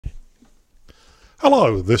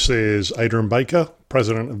Hello, this is Adrian Baker,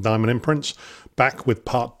 President of Diamond Imprints, back with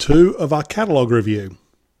part 2 of our catalogue review.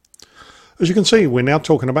 As you can see, we're now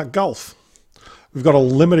talking about golf. We've got a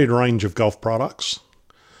limited range of golf products.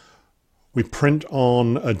 We print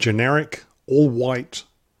on a generic, all-white,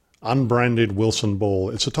 unbranded Wilson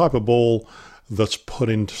ball. It's a type of ball that's put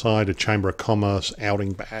inside a Chamber of Commerce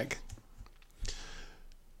outing bag.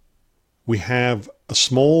 We have a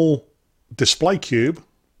small display cube.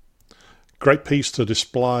 Great piece to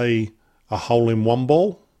display a hole-in-one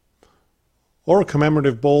ball or a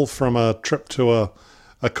commemorative ball from a trip to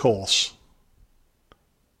a course.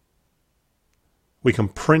 We can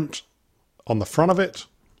print on the front of it.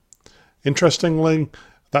 Interestingly,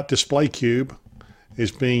 that display cube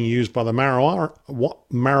is being used by the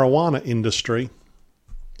marijuana industry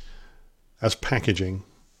as packaging.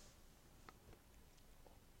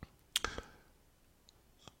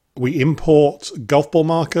 We import golf ball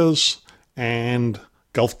markers and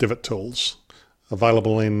golf divot tools,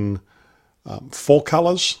 available in 4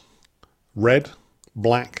 colors: red,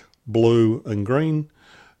 black, blue and green.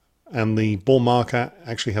 And the ball marker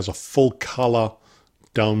actually has a full color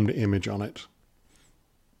domed image on it,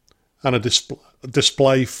 and a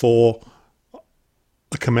display for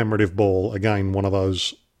a commemorative ball. Again, one of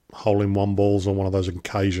those hole-in-one balls on one of those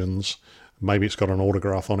occasions. Maybe it's got an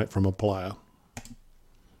autograph on it from a player.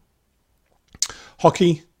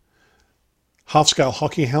 Hockey. Half-scale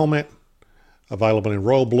hockey helmet, available in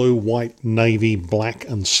royal blue, white, navy, black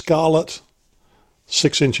and scarlet.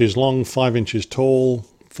 6 inches long, 5 inches tall,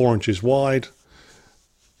 4 inches wide.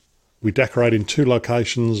 We decorate in 2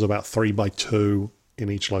 locations, about 3 by 2 in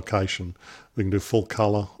each location. We can do full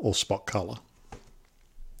color or spot color.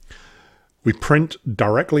 We print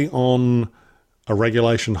directly on a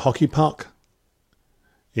regulation hockey puck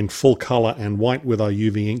in full color and white with our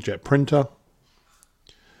UV inkjet printer.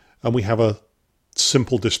 And we have a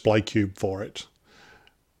simple display cube for it.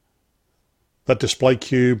 That display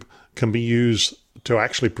cube can be used to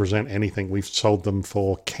actually present anything. We've sold them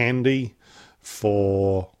for candy,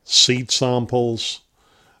 for seed samples,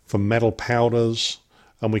 for metal powders,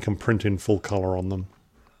 and we can print in full color on them.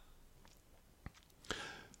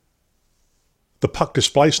 The puck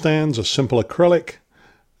display stands are simple acrylic.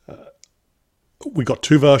 We got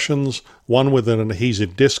 2 versions, one with an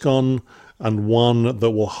adhesive disc on and one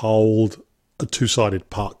that will hold a 2-sided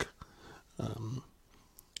puck,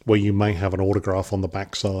 where you may have an autograph on the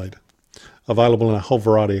back side. Available in a whole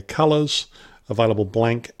variety of colors, available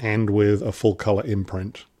blank and with a full color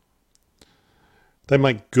imprint. They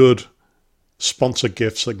make good sponsor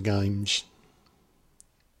gifts at games.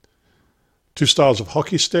 2 styles of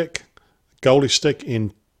hockey stick: goalie stick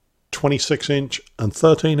in 26 inch and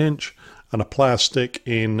 13 inch, and a player stick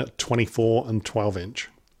in 24 and 12 inch.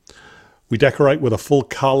 We decorate with a full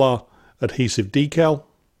color adhesive decal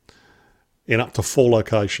in up to 4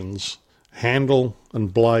 locations, handle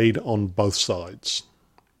and blade on both sides.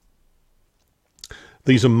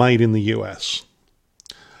 These are made in the US.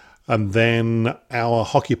 And then our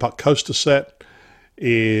hockey puck coaster set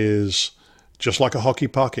is just like a hockey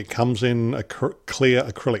puck. It comes in a clear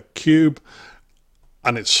acrylic cube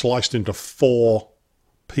and it's sliced into 4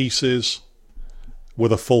 pieces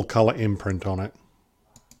with a full color imprint on it.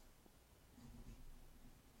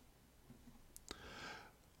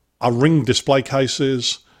 Our ring display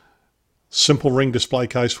cases, simple ring display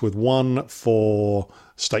case with one for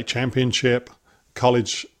state championship,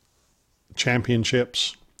 college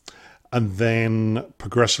championships, and then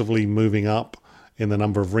progressively moving up in the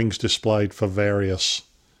number of rings displayed for various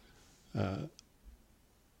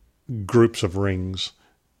groups of rings.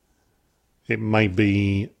 It may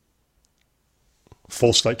be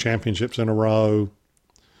 4 state championships in a row,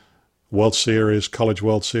 World Series, College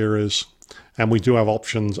World Series, and we do have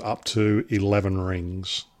options up to 11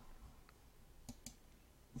 rings.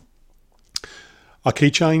 Our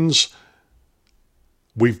keychains,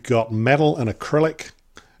 we've got metal and acrylic.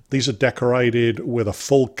 These are decorated with a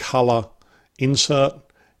full color insert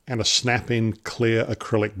and a snap-in clear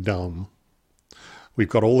acrylic dome. We've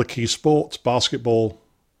got all the key sports: basketball,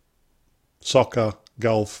 soccer,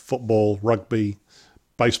 golf, football, rugby,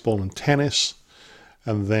 baseball and tennis.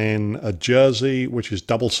 And then a jersey, which is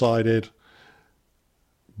double-sided.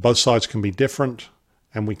 Both sides can be different,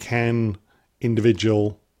 and we can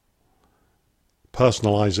individual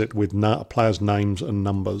personalize it with players' names and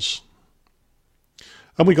numbers.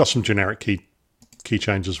 And we got some generic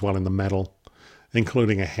keychains as well in the metal,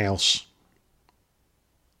 including a house.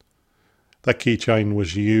 That keychain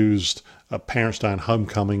was used at Parents' Day and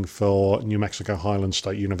Homecoming for New Mexico Highlands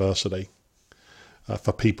State University,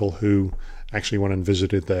 for people who actually went and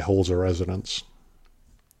visited their halls of residence.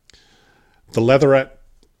 The leatherette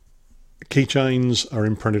keychains are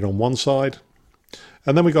imprinted on one side.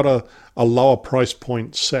 And then we got a lower price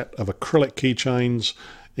point set of acrylic keychains,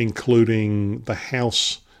 including the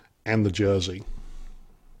house and the jersey.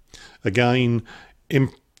 Again,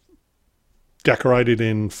 decorated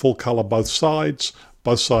in full color both sides.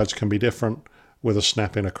 Both sides can be different with a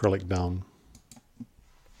snap-in acrylic dome.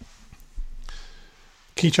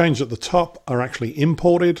 Keychains at the top are actually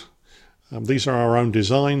imported. These are our own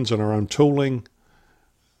designs and our own tooling.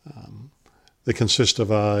 They consist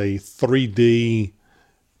of a 3D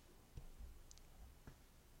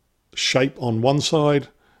shape on one side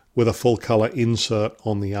with a full color insert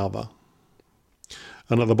on the other.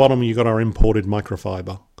 And at the bottom you've got our imported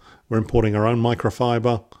microfiber. We're importing our own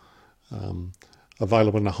microfiber,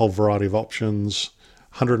 available in a whole variety of options.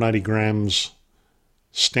 180 grams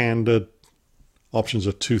standard, options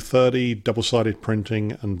are 230, double-sided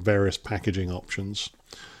printing, and various packaging options.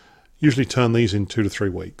 Usually turn these in 2 to 3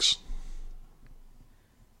 weeks.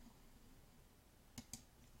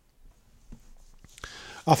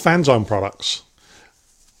 Our fan zone products.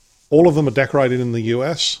 All of them are decorated in the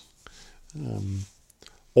US.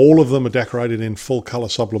 All of them are decorated in full color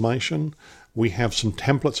sublimation. We have some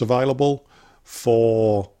templates available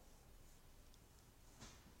for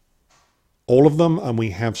all of them, and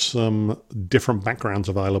we have some different backgrounds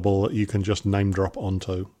available that you can just name drop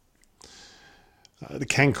onto. The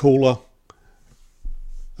can cooler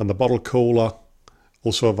and the bottle cooler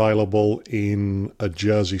also available in a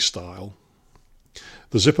jersey style.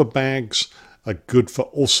 The zipper bags are good for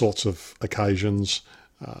all sorts of occasions.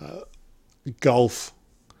 Golf.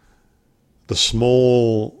 The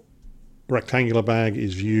small rectangular bag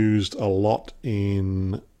is used a lot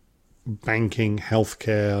in banking,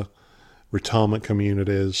 healthcare, retirement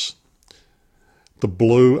communities. The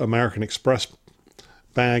blue American Express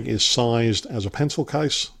bag is sized as a pencil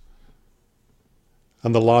case,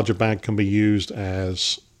 and the larger bag can be used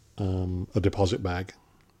as a deposit bag.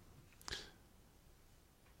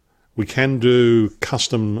 We can do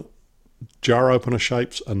custom jar opener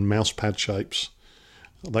shapes and mouse pad shapes.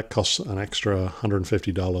 That costs an extra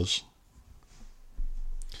 $150.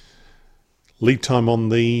 Lead time on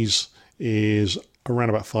these is around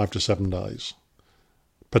about 5 to 7 days.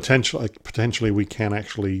 Potentially we can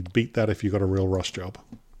actually beat that if you've got a real rush job.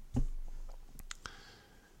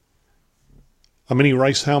 A mini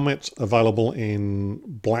race helmet available in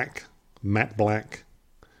black, matte black,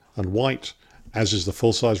 and white, as is the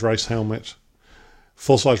full-size race helmet.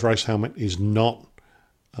 Full-size race helmet is not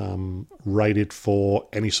rated for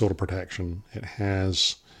any sort of protection. It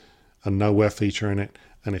has a no-wear feature in it,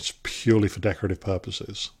 and it's purely for decorative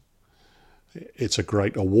purposes. It's a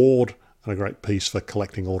great award and a great piece for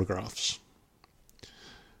collecting autographs.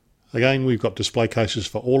 Again, we've got display cases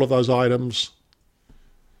for all of those items.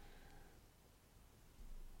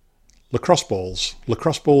 Lacrosse balls.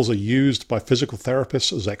 Lacrosse balls are used by physical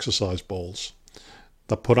therapists as exercise balls.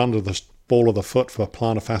 They're put under the ball of the foot for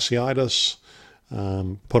plantar fasciitis,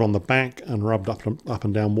 put on the back and rubbed up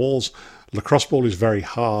and down walls. Lacrosse ball is very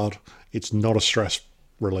hard. It's not a stress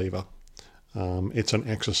reliever. It's an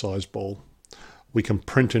exercise ball. We can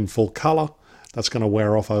print in full color. That's going to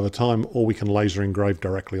wear off over time, or we can laser engrave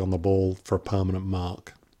directly on the ball for a permanent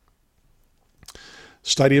mark.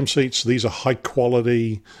 Stadium seats. These are high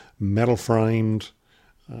quality, metal framed.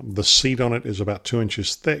 The seat on it is about 2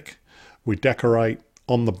 inches thick. We decorate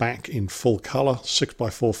on the back in full color,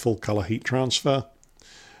 6x4 full color heat transfer.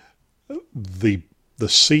 The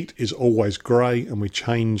seat is always grey, and we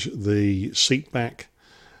change the seat back,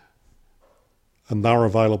 and they're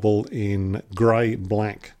available in grey,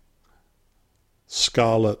 black,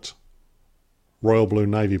 scarlet, royal blue,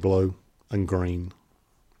 navy blue, and green.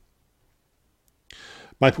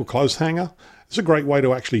 Maple clothes hanger. It's a great way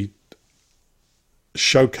to actually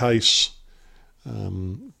showcase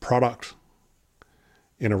product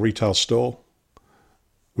in a retail store.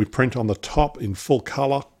 We print on the top in full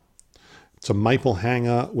color. It's a maple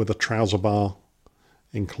hanger with a trouser bar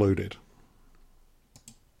included.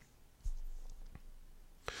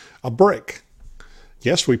 A brick.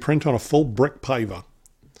 Yes, we print on a full brick paver.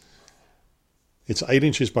 It's 8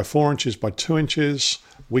 inches by 4 inches by 2 inches.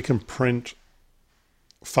 We can print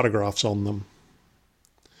photographs on them.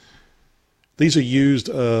 These are used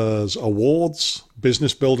as awards,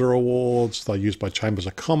 business builder awards. They're used by chambers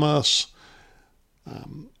of commerce,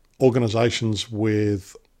 organizations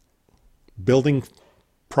with building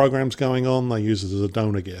programs going on. They use it as a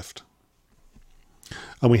donor gift.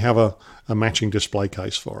 And we have a matching display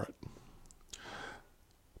case for it.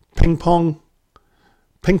 Ping pong.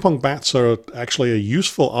 Ping pong bats are actually a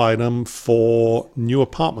useful item for new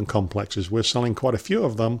apartment complexes. We're selling quite a few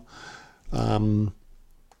of them.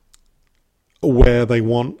 where they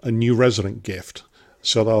want a new resident gift.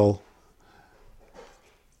 So they'll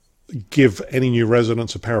give any new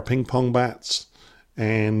residents a pair of ping pong bats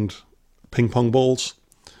and ping pong balls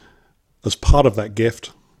as part of that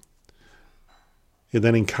gift. It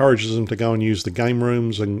then encourages them to go and use the game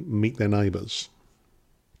rooms and meet their neighbours.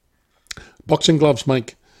 Boxing gloves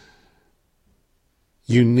make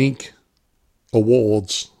unique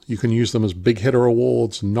awards. You can use them as big hitter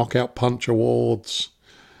awards, knockout punch awards,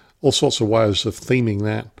 all sorts of ways of theming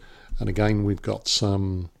that. And again, we've got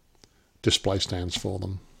some display stands for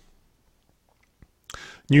them.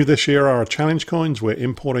 New this year are our challenge coins. We're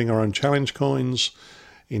importing our own challenge coins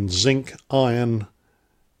in zinc, iron,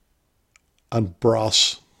 and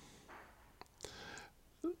brass.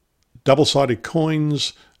 Double-sided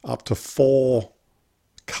coins, up to 4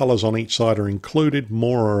 colours on each side are included.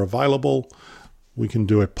 More are available. We can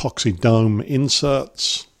do epoxy dome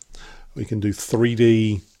inserts. We can do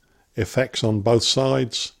 3D effects on both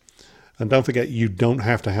sides. And don't forget, you don't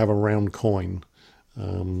have to have a round coin.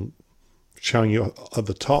 Showing you at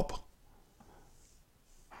the top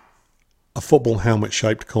a football helmet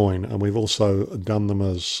shaped coin, and we've also done them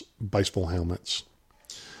as baseball helmets.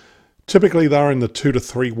 Typically they're in the 2 to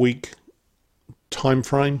 3 week time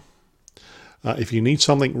frame. If you need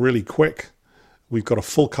something really quick, we've got a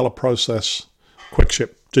full color process, quick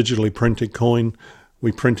ship digitally printed coin.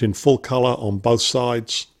 We print in full color on both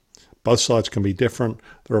sides. Both sides can be different.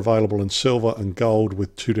 They're available in silver and gold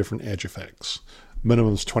with 2 different edge effects.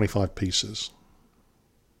 Minimum is 25 pieces.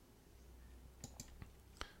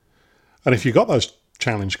 And if you've got those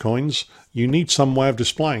challenge coins, you need some way of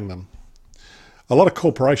displaying them. A lot of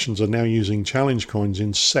corporations are now using challenge coins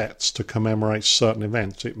in sets to commemorate certain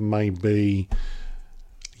events. It may be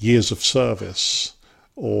years of service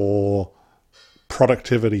or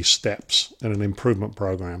productivity steps in an improvement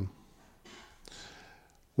program.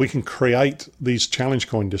 We can create these challenge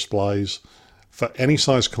coin displays for any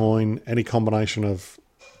size coin, any combination of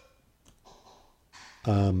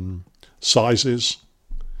sizes,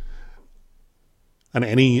 and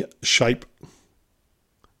any shape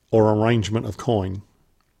or arrangement of coin.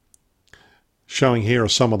 Showing here are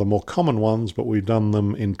some of the more common ones, but we've done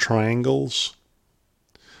them in triangles,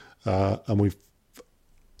 and we've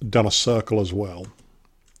done a circle as well.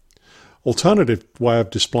 Alternative way of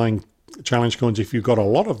displaying challenge coins, if you've got a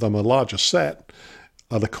lot of them, a larger set,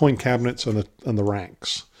 are the coin cabinets and the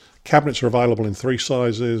racks. Cabinets are available in 3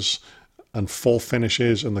 sizes and 4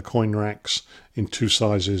 finishes, and the coin racks in 2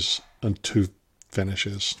 sizes and 2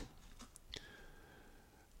 finishes.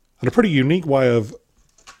 And a pretty unique way of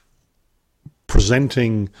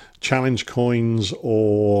presenting challenge coins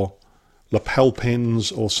or lapel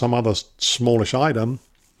pins or some other smallish item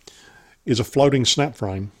is a floating snap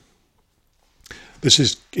frame. This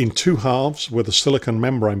is in 2 halves with a silicone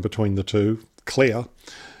membrane between the 2, clear.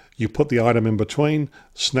 You put the item in between,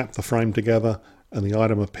 snap the frame together, and the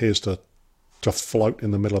item appears to float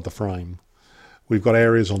in the middle of the frame. We've got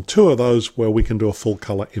areas on 2 of those where we can do a full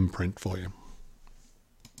color imprint for you.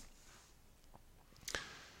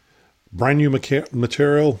 Brand new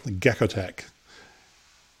material, Geckotech.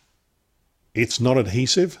 It's not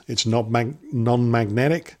adhesive, it's not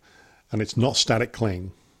non-magnetic, and it's not static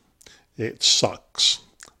cling. It sucks.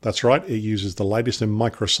 That's right, it uses the latest in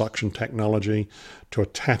microsuction technology to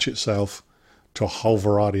attach itself to a whole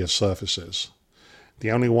variety of surfaces.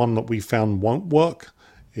 The only one that we found won't work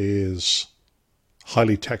is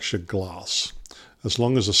highly textured glass. As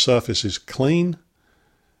long as the surface is clean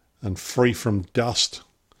and free from dust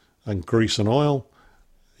and grease and oil,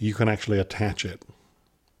 you can actually attach it.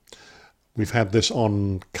 We've had this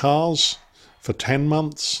on cars for 10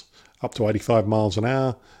 months, up to 85 miles an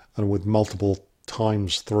hour, and with multiple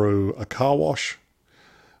times through a car wash.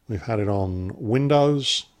 We've had it on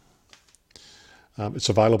windows. It's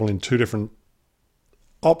available in 2 different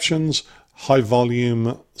options: high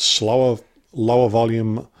volume, lower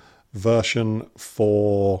volume version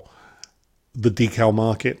for the decal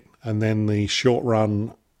market, and then the short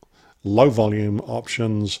run low volume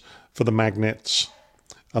options for the magnets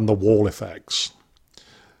and the wall effects.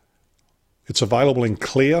 It's available in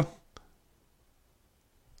clear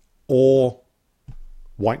or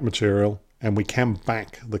white material, and we can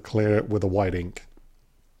back the clear with a white ink.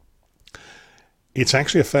 It's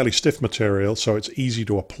actually a fairly stiff material, so it's easy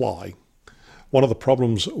to apply. One of the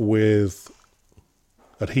problems with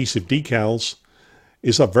adhesive decals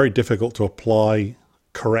is they're very difficult to apply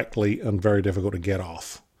correctly and very difficult to get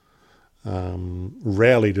off.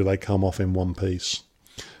 Rarely do they come off in one piece.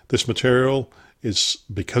 This material is,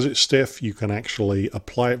 because it's stiff, you can actually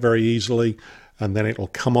apply it very easily, and then it'll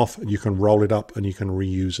come off and you can roll it up and you can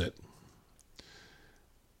reuse it.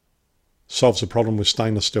 solves the problem with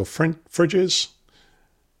stainless steel fridges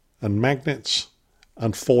and magnets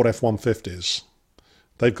and Ford F-150s.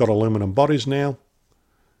 They've got aluminum bodies now,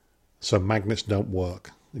 so magnets don't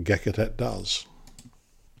work. Geckotet does.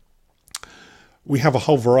 We have a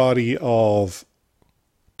whole variety of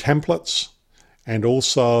templates and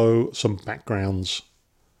also some backgrounds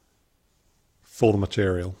for the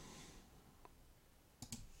material.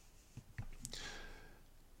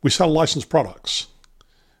 We sell licensed products.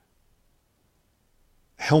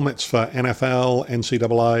 Helmets for NFL,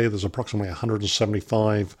 NCAA, there's approximately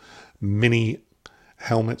 175 mini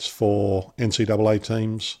helmets for NCAA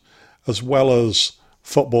teams, as well as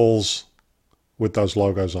footballs with those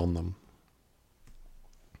logos on them.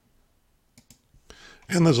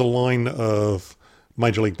 And there's a line of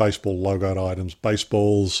Major League Baseball logoed items,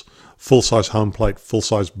 baseballs, full-size home plate,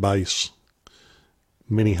 full-size base,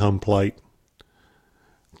 mini home plate,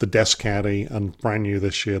 the desk caddy, and brand new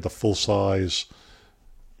this year, the full-size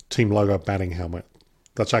team logo batting helmet.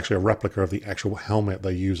 That's actually a replica of the actual helmet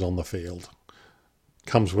they use on the field.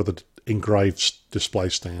 Comes with an engraved display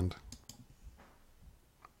stand.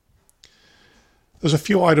 There's a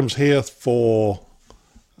few items here for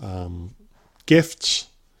gifts.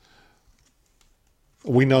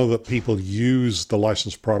 We know that people use the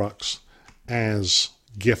licensed products as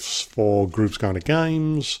gifts for groups going to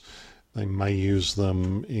games. They may use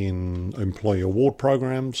them in employee award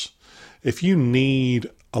programs. If you need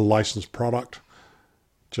a licensed product,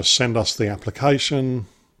 just send us the application,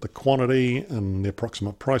 the quantity, and the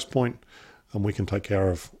approximate price point, and we can take care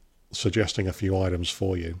of suggesting a few items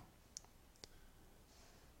for you.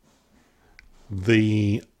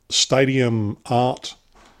 The stadium art,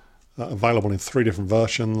 available in 3 different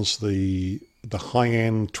versions. The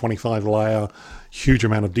high-end 25 layer, huge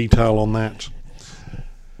amount of detail on that.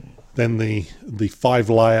 Then the 5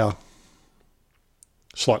 layer,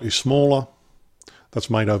 slightly smaller, that's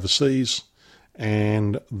made overseas.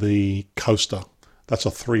 And the coaster, that's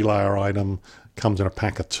a 3 layer item, comes in a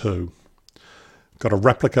pack of 2. Got a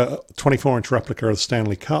replica, 24-inch replica of the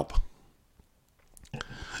Stanley Cup.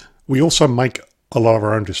 We also make a lot of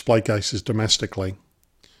our own display cases domestically.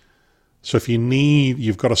 So if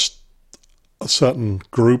you've got a certain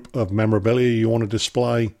group of memorabilia you want to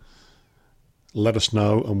display, let us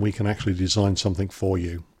know and we can actually design something for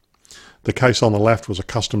you. The case on the left was a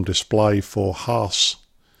custom display for Haas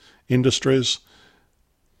Industries.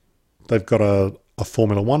 They've got a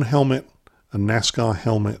Formula One helmet, a NASCAR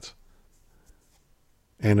helmet,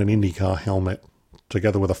 and an IndyCar helmet,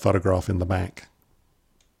 together with a photograph in the back.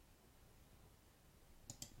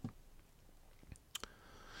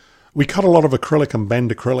 We cut a lot of acrylic and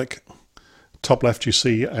bend acrylic. Top left you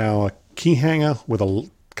see our key hanger with a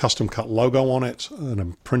custom cut logo on it, an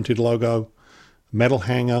imprinted logo. Metal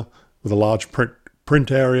hanger with a large print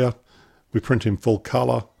area. We print in full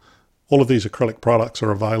color. All of these acrylic products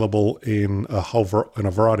are available in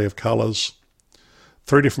a variety of colors.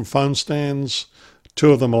 3 different phone stands.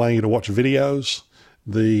 2 of them allow you to watch videos.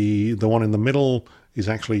 The one in the middle is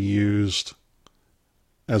actually used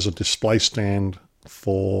as a display stand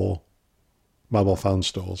for mobile phone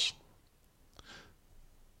stores.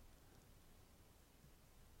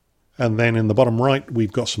 And then in the bottom right,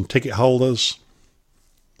 we've got some ticket holders.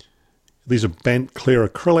 These are bent clear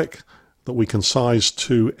acrylic that we can size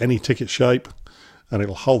to any ticket shape, and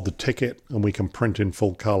it'll hold the ticket and we can print in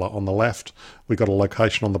full color. On the left, we've got a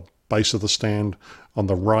location on the base of the stand. On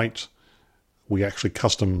the right, we actually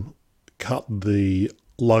custom cut the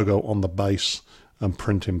logo on the base and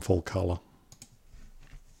print in full color.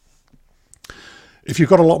 If you've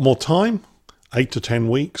got a lot more time, 8 to 10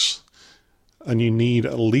 weeks, and you need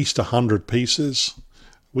at least 100 pieces,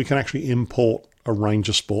 we can actually import a range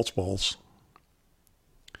of sports balls.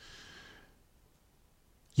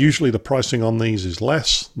 Usually the pricing on these is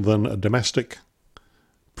less than a domestic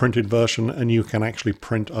printed version, and you can actually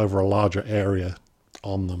print over a larger area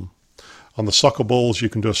on them. On the soccer balls, you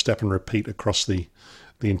can do a step and repeat across the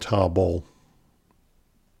entire ball.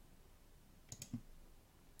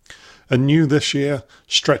 And new this year,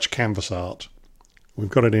 stretch canvas art. We've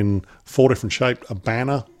got it in 4 different shapes: a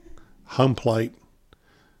banner, home plate,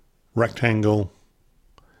 rectangle,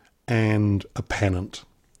 and a pennant.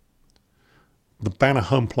 The banner,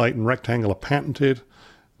 home plate, and rectangle are patented.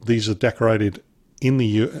 These are decorated in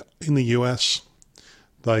the US.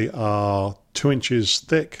 They are 2 inches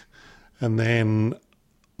thick, and then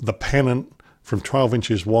the pennant from 12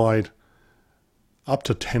 inches wide up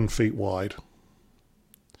to 10 feet wide.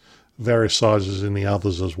 Various sizes in the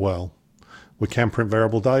others as well. We can print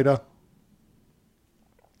variable data.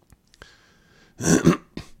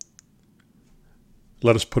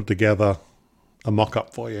 Let us put together a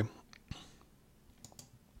mock-up for you.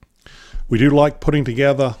 We do like putting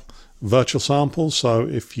together virtual samples, so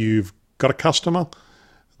if you've got a customer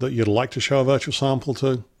that you'd like to show a virtual sample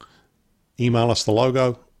to, email us the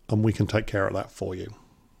logo and we can take care of that for you.